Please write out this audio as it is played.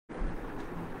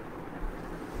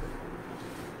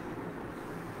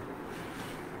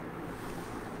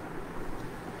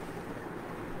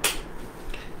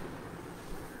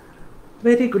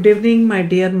Very good evening, my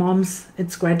dear moms.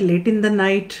 It's quite late in the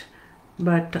night,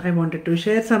 but I wanted to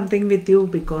share something with you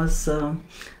because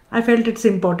I felt it's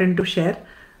important to share.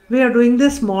 We are doing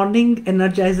this morning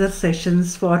Energizer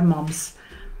sessions for moms.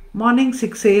 Morning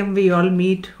 6 a.m. we all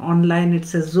meet online.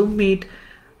 It's a Zoom meet,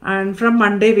 and from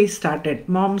Monday we started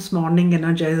Mom's Morning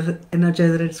Energizer.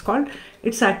 Energizer it's called.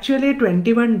 It's actually a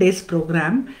 21 days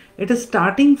program. It is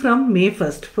starting from May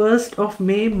 1st. 1st of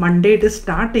May, Monday it is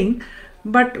starting,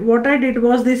 but what I did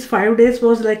was this 5 days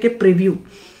was like a preview.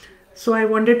 So I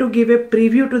wanted to give a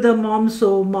preview to the moms.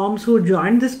 So moms who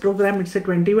joined this program, it's a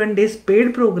 21 days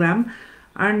paid program,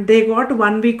 and they got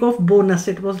 1 week of bonus.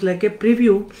 It was like a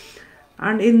preview.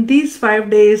 And in these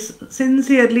 5 days,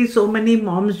 sincerely, so many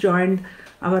moms joined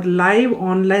our live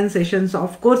online sessions.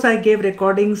 Of course, I gave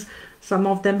recordings. Some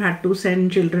of them had to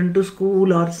send children to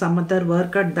school or some other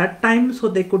work at that time, so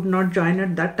they could not join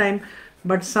at that time.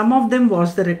 But some of them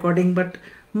watched the recording, but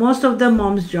most of the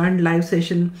moms joined live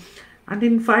session. And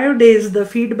in 5 days, the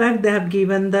feedback they have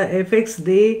given, the effects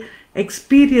they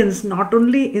experience, not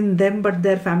only in them but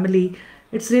their family,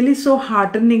 it's really so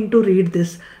heartening to read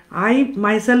this. I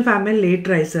myself am a late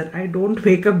riser. I don't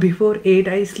wake up before 8.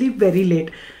 I sleep very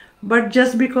late. But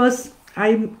just because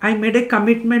I made a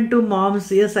commitment to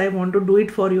moms, yes, I want to do it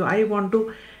for you. I want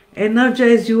to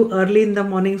energize you early in the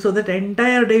morning so that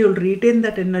entire day you'll retain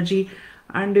that energy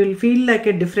and you'll feel like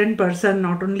a different person,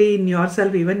 not only in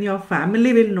yourself, even your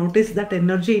family will notice that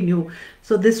energy in you.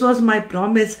 So this was my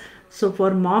promise. So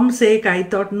for mom's sake, I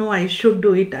thought, no, I should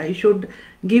do it. I should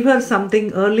give her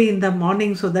something early in the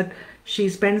morning so that she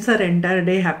spends her entire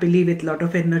day happily with lot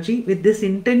of energy. With this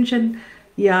intention,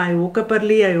 yeah, I woke up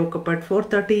early. I woke up at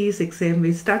 4:30, 6 a.m.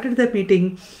 We started the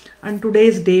meeting, and today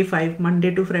is day 5,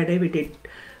 Monday to Friday we did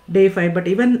day 5. But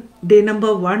even day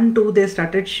number 1, 2, they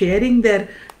started sharing their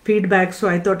feedback. So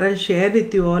I thought I'll share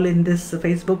with you all in this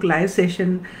Facebook live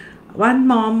session. One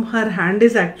mom, her hand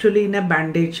is actually in a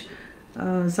bandage.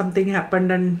 Something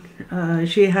happened and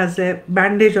she has a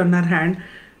bandage on her hand.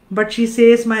 But she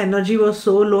says my energy was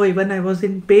so low, even I was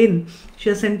in pain. She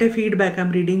has sent a feedback.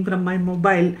 I'm reading from my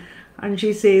mobile, and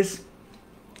she says,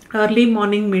 early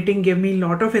morning meeting gave me a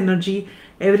lot of energy.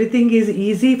 Everything is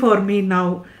easy for me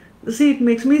now. See, it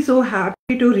makes me so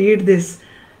happy to read this.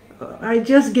 I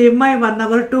just gave my 1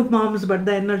 hour to moms, but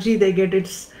the energy they get,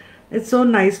 it's so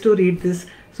nice to read this.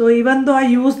 So even though I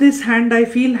use this hand, I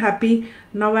feel happy.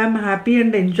 Now I'm happy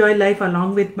and enjoy life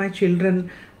along with my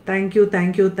children. Thank you,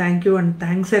 thank you, thank you, and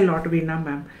thanks a lot, Veena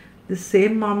ma'am. This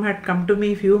same mom had come to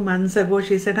me a few months ago.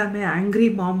 She said, I'm an angry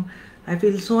mom. I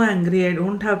feel so angry. I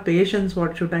don't have patience.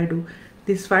 What should I do?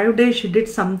 These 5 days, she did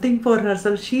something for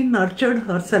herself. She nurtured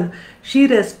herself. She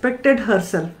respected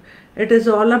herself. It is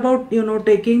all about,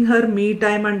 taking her me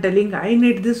time and telling, I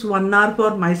need this 1 hour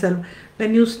for myself.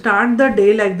 When you start the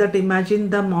day like that, imagine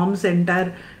the mom's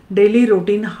entire daily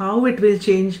routine, how it will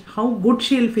change, how good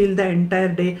she'll feel the entire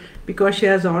day, because she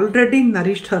has already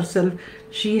nourished herself.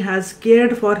 She has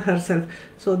cared for herself.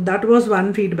 So that was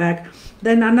one feedback.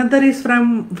 Then another is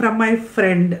from my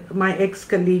friend, my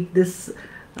ex-colleague, this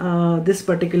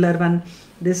particular one,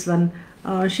 this one.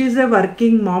 She's a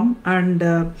working mom,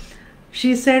 and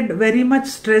she said very much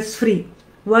stress free.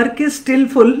 Work is still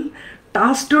full,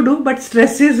 tasks to do, but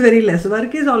stress is very less.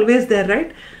 Work is always there,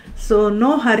 right? So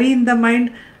no hurry in the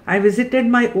mind. I visited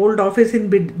my old office in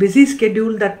busy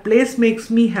schedule. That place makes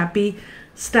me happy.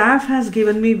 Staff has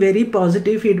given me very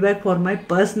positive feedback for my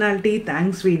personality.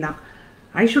 Thanks, Veena.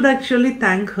 I should actually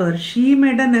thank her. She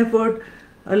made an effort.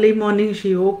 Early morning,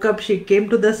 she woke up, she came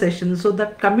to the session. So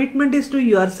that commitment is to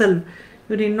yourself.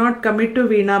 You need not commit to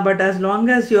Veena, but as long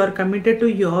as you are committed to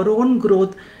your own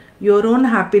growth, your own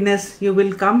happiness, you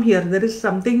will come here. There is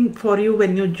something for you.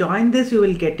 When you join this, you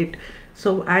will get it.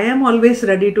 So I am always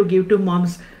ready to give to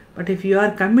moms, but if you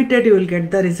are committed, you will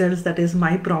get the results. That is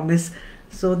my promise.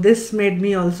 So this made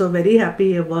me also very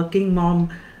happy. A working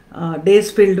mom,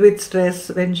 days filled with stress.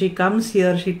 When she comes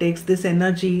here, she takes this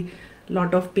energy,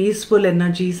 lot of peaceful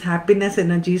energies, happiness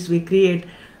energies we create.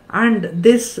 And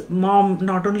this mom,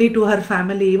 not only to her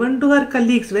family, even to her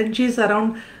colleagues, when she is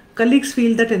around, colleagues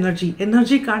feel that energy.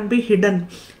 Energy can't be hidden.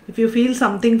 If you feel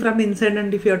something from inside,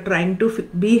 and if you're trying to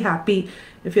be happy,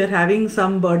 if you're having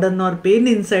some burden or pain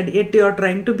inside, yet you're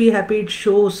trying to be happy, it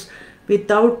shows.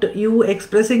 Without you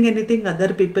expressing anything,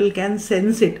 other people can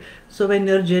sense it. So when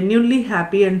you're genuinely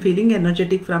happy and feeling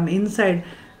energetic from inside,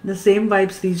 the same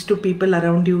vibes reach to people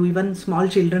around you. Even small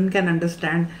children can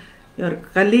understand. Your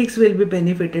colleagues will be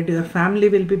benefited, your family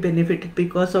will be benefited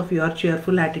because of your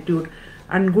cheerful attitude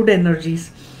and good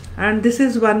energies. And this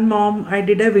is one mom, I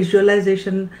did a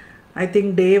visualization. I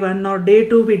think day 1 or day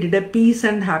 2 we did a peace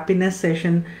and happiness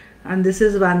session. And this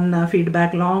is one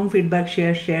feedback, long feedback she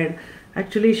has shared.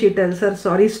 Actually, she tells her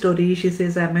sorry story. She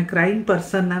says, I'm a crying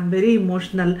person. I'm very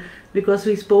emotional because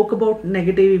we spoke about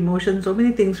negative emotions, so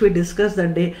many things we discussed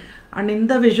that day. And in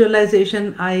the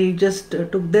visualization, I just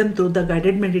took them through the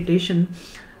guided meditation.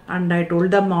 And I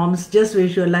told the moms, just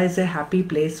visualize a happy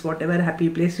place, whatever happy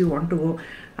place you want to go.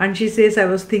 And she says, I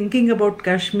was thinking about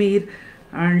Kashmir,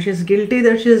 and she's guilty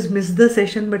that she has missed the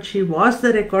session, but she watched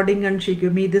the recording and she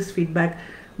gave me this feedback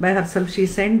by herself. She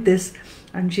sent this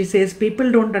and she says,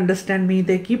 people don't understand me.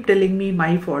 They keep telling me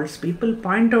my faults. People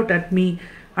point out at me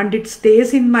and it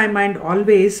stays in my mind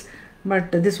always.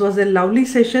 But this was a lovely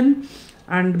session.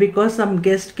 And because some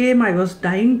guest came, I was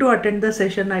dying to attend the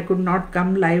session. I could not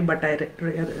come live, but I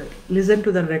listened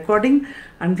to the recording.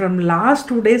 And from last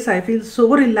 2 days, I feel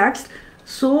so relaxed,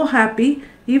 so happy,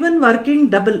 even working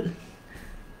double.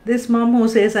 This mom who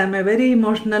says, I'm a very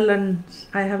emotional and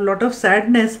I have a lot of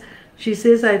sadness. She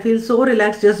says, I feel so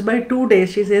relaxed just by 2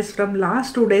 days. She says, from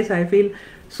last 2 days, I feel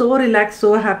so relaxed,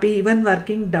 so happy, even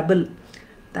working double.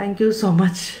 Thank you so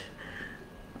much.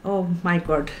 Oh my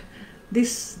God.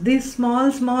 These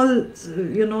small,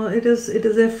 it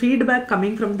is a feedback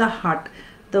coming from the heart.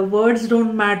 The words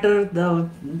don't matter, the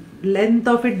length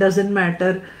of it doesn't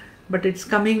matter, but it's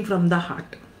coming from the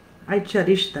heart. I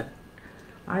cherish that.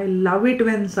 I love it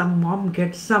when some mom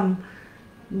gets some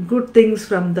good things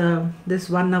from this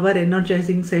 1 hour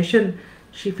energizing session.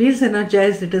 She feels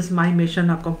energized. It is my mission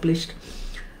accomplished.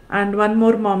 And one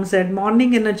more mom said,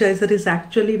 morning energizer is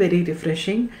actually very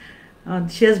refreshing.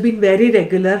 She has been very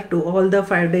regular to all the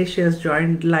 5 days she has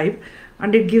joined live,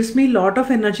 and it gives me a lot of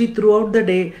energy throughout the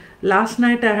day. Last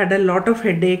night I had a lot of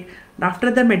headache. After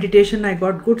the meditation I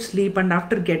got good sleep, and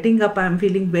after getting up I am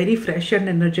feeling very fresh and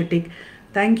energetic.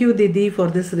 Thank you, Didi, for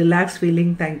this relaxed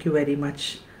feeling. Thank you very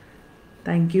much.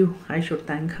 Thank you. I should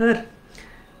thank her.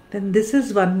 Then this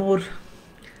is one more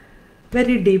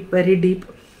very deep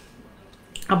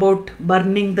about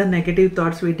burning the negative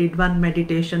thoughts. We did one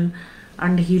meditation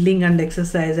and healing and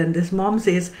exercise, and this mom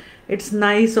says, it's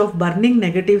nice of burning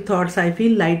negative thoughts. I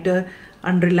feel lighter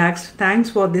and relaxed.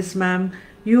 Thanks for this, ma'am.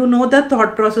 You know the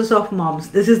thought process of moms.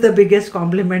 This is the biggest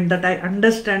compliment, that I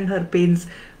understand her pains,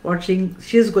 what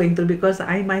she's going through, because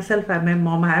I myself am a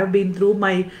mom. I have been through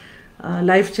my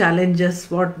life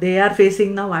challenges. What they are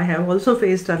facing now, I have also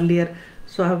faced earlier.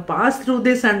 So I have passed through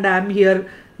this, and I am here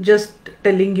just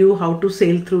telling you how to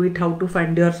sail through it, how to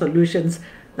find your solutions.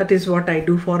 That is what I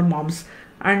do for moms.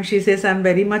 And she says, I'm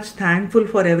very much thankful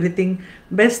for everything.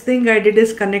 Best thing I did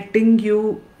is connecting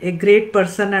you, a great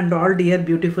person, and all dear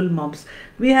beautiful moms.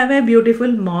 We have a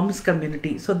beautiful moms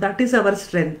community. So that is our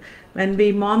strength. When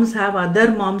we moms have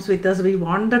other moms with us, we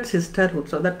want that sisterhood.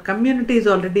 So that community is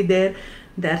already there.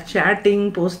 They're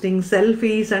chatting, posting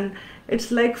selfies, and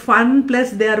it's like fun.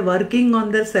 Plus they are working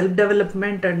on their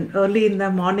self-development, and early in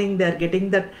the morning they are getting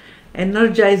that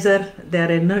Energizer. They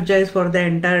are energized for the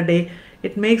entire day.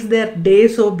 It makes their day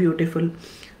so beautiful.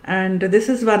 And this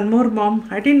is one more mom.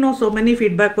 I didn't know so many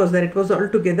feedback was there. It was all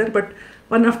together, but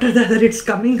one after the other it's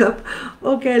coming up.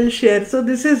 Okay, I'll share. So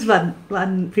this is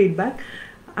one feedback.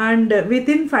 And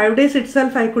within 5 days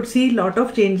itself, I could see a lot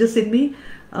of changes in me.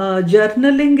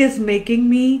 Journaling is making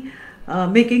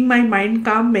my mind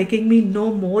calm, making me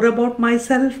know more about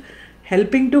myself,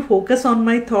 helping to focus on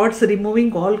my thoughts,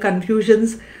 removing all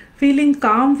confusions, feeling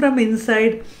calm from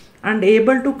inside, and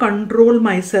able to control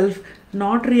myself,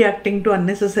 not reacting to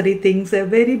unnecessary things. A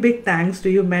very big thanks to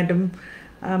you, madam.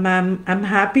 Ma'am, I'm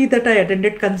happy that I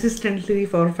attended consistently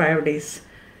for 5 days.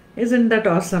 Isn't that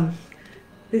awesome?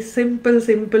 These simple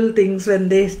things, when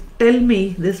they tell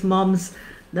me, these moms,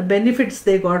 the benefits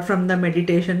they got from the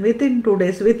meditation within 2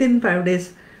 days, within 5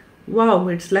 days. Wow,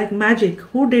 it's like magic.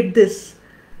 Who did this?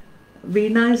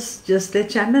 Veena is just a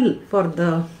channel for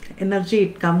the energy.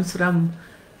 It comes from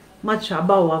much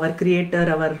above. Our creator,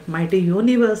 our mighty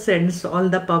universe sends all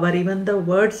the power. Even the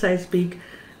words I speak,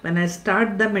 when I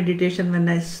start the meditation, when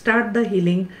I start the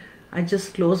healing, I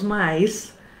just close my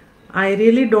eyes. I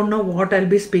really don't know what I'll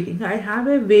be speaking. I have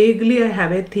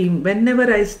a theme.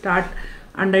 Whenever I start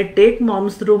and I take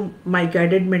moms through my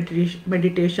guided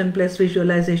meditation plus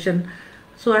visualization.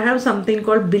 So I have something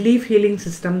called belief healing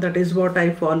system. That is what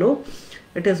I follow.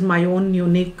 It is my own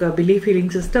unique belief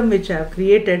healing system which I have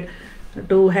created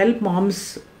to help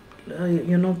moms,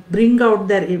 bring out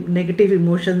their negative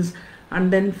emotions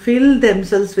and then fill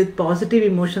themselves with positive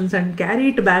emotions and carry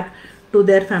it back to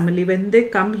their family. When they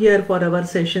come here for our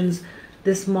sessions,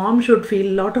 this mom should feel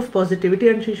a lot of positivity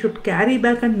and she should carry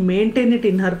back and maintain it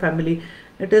in her family.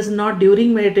 It is not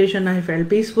during meditation I felt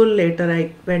peaceful, later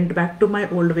I went back to my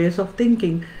old ways of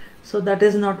thinking. So that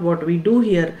is not what we do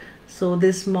here. So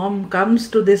this mom comes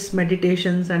to this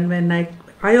meditations, and when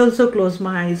I also close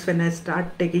my eyes when I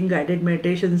start taking guided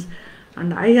meditations,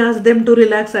 and I ask them to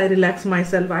relax, I relax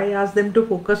myself. I ask them to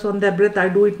focus on their breath, I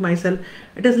do it myself.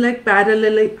 It is like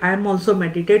parallelly I am also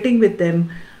meditating with them.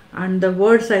 And the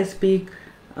words I speak,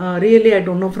 really I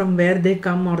don't know from where they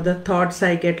come, or the thoughts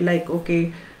I get, like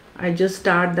okay, I just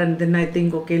start and then I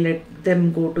think okay, let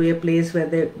them go to a place where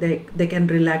they can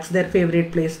relax, their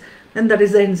favorite place, and that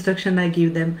is the instruction I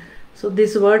give them. So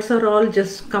these words are all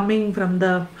just coming from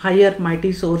the higher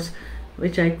mighty source,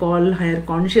 which I call higher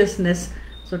consciousness.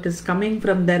 So it is coming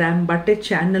from there. I'm but a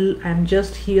channel. I'm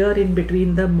just here in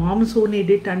between the moms who need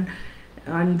it, and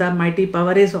the mighty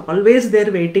power is always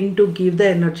there waiting to give the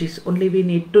energies. Only we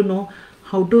need to know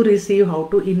how to receive, how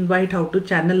to invite, how to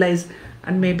channelize,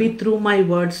 and maybe through my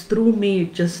words, through me,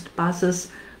 it just passes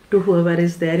to whoever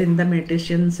is there in the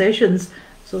meditation sessions.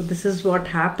 So this is what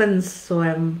happens. So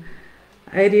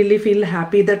I really feel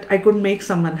happy that I could make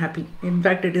someone happy. In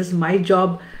fact, it is my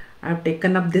job. I've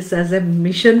taken up this as a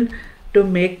mission to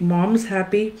make moms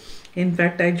happy. In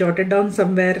fact, I jotted down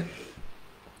somewhere,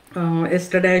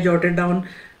 yesterday I jotted down,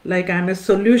 like I'm a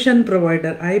solution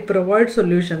provider. I provide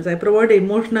solutions. I provide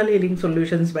emotional healing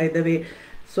solutions, by the way.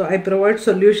 So I provide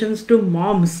solutions to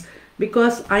moms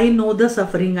because I know the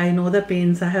suffering, I know the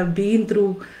pains, I have been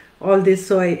through all this,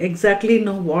 so I exactly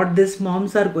know what these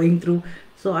moms are going through.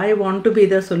 So I want to be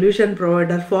the solution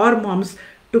provider for moms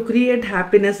to create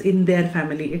happiness in their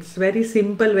family. It's very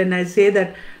simple when I say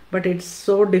that, but it's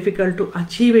so difficult to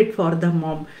achieve it for the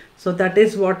mom. So that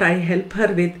is what I help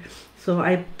her with. So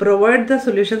I provide the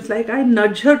solutions, like I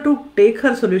nudge her to take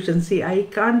her solution. See, I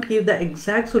can't give the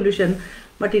exact solution,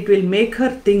 but it will make her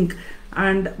think.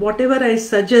 And whatever I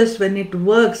suggest, when it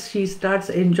works, she starts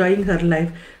enjoying her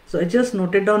life. So I just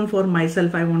noted down for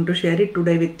myself. I want to share it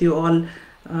today with you all,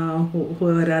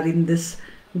 whoever are in this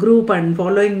group and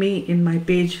following me in my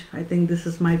page. I think this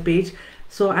is my page.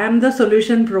 So I am the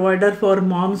solution provider for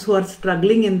moms who are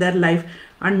struggling in their life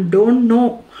and don't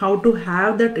know how to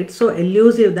have that. It's so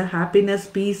elusive, the happiness,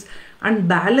 peace and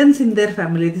balance in their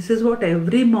family. This is what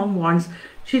every mom wants.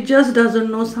 She just doesn't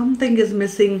know something is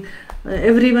missing.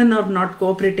 Everyone are not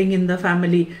cooperating in the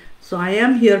family. So I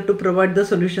am here to provide the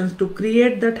solutions to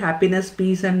create that happiness,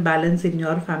 peace and balance in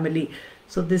your family.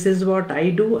 So this is what I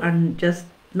do. And just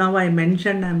now I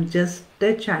mentioned I'm just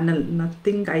a channel,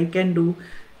 nothing I can do.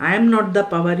 I am not the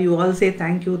power. You all say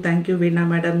thank you, Veena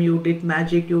madam, you did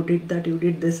magic, you did that, you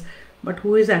did this. But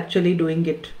who is actually doing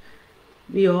it?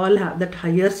 We all have that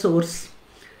higher source.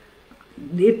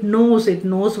 It knows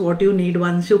what you need.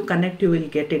 Once you connect, you will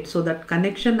get it. So that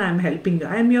connection, I am helping you.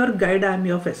 I am your guide, I am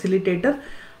your facilitator.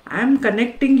 I am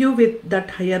connecting you with that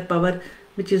higher power,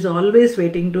 which is always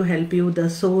waiting to help you. The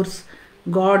source,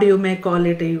 God, you may call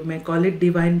it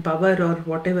divine power or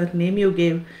whatever name you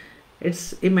gave.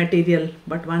 It's immaterial,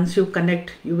 but once you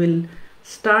connect, you will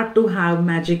start to have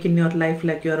magic in your life,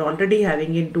 like you're already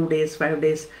having in 2 days, 5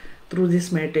 days through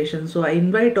this meditation. So I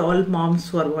invite all moms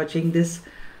who are watching this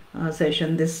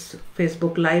session, this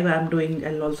Facebook live I'm doing.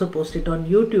 I'll also post it on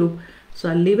YouTube.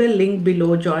 So I'll leave a link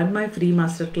below. Join my free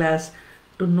masterclass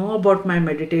to know about my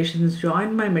meditations.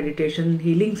 Join my meditation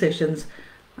healing sessions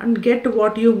and get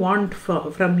what you want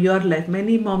from your life.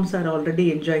 Many moms are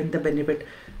already enjoying the benefit.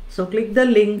 So click the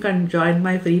link and join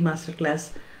my free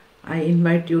masterclass. I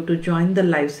invite you to join the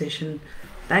live session.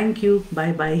 Thank you.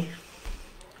 Bye bye.